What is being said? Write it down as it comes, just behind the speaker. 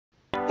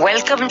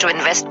Welcome to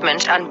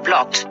Investment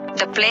Unblocked,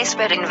 the place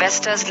where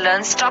investors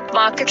learn stock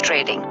market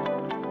trading.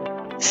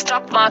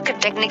 Stock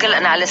market technical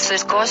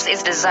analysis course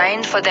is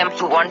designed for them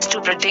who want to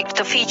predict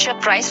the future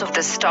price of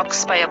the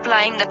stocks by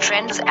applying the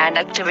trends and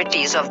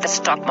activities of the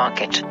stock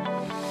market.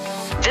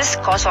 This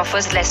course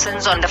offers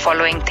lessons on the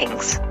following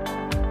things.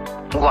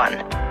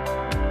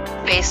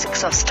 1.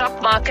 Basics of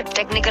stock market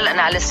technical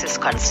analysis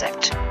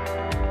concept.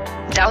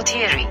 Dow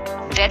theory,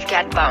 dead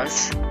cat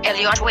bounce,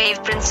 Elliott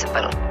wave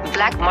principle,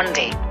 Black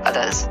Monday,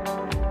 others.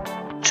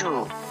 2.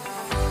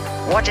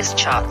 What is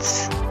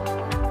charts?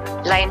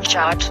 Line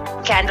chart,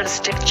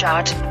 candlestick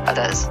chart,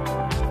 others.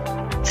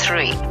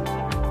 3.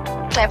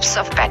 Types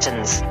of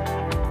patterns.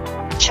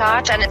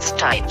 Chart and its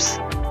types.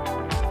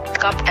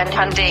 Cup and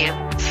handle,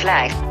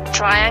 flag,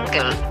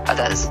 triangle,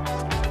 others.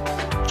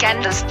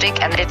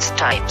 Candlestick and its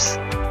types.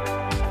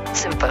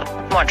 Simple,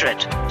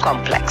 moderate,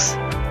 complex.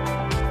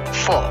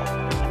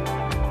 4.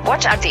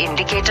 What are the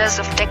indicators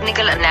of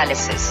technical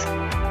analysis?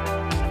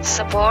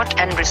 Support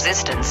and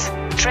resistance,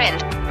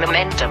 trend,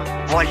 momentum,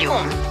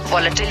 volume,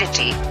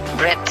 volatility,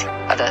 breadth,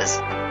 others.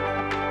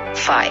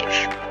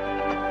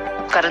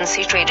 5.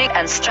 Currency trading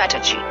and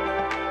strategy.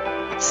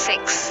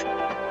 6.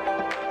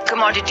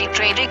 Commodity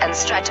trading and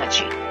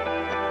strategy.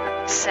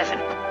 7.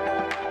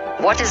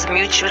 What is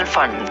mutual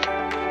fund?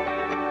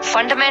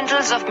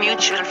 Fundamentals of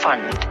mutual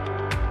fund.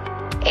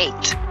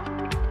 8.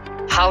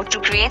 How to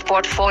create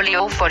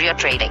portfolio for your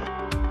trading.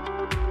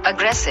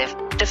 Aggressive,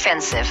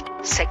 defensive,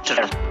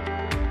 sectoral.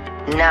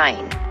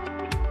 9.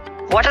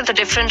 What are the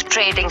different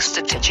trading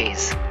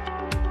strategies?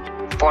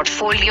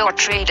 Portfolio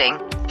trading,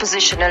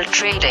 positional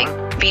trading,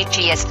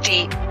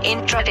 BTST,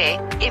 intraday,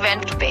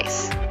 event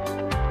base.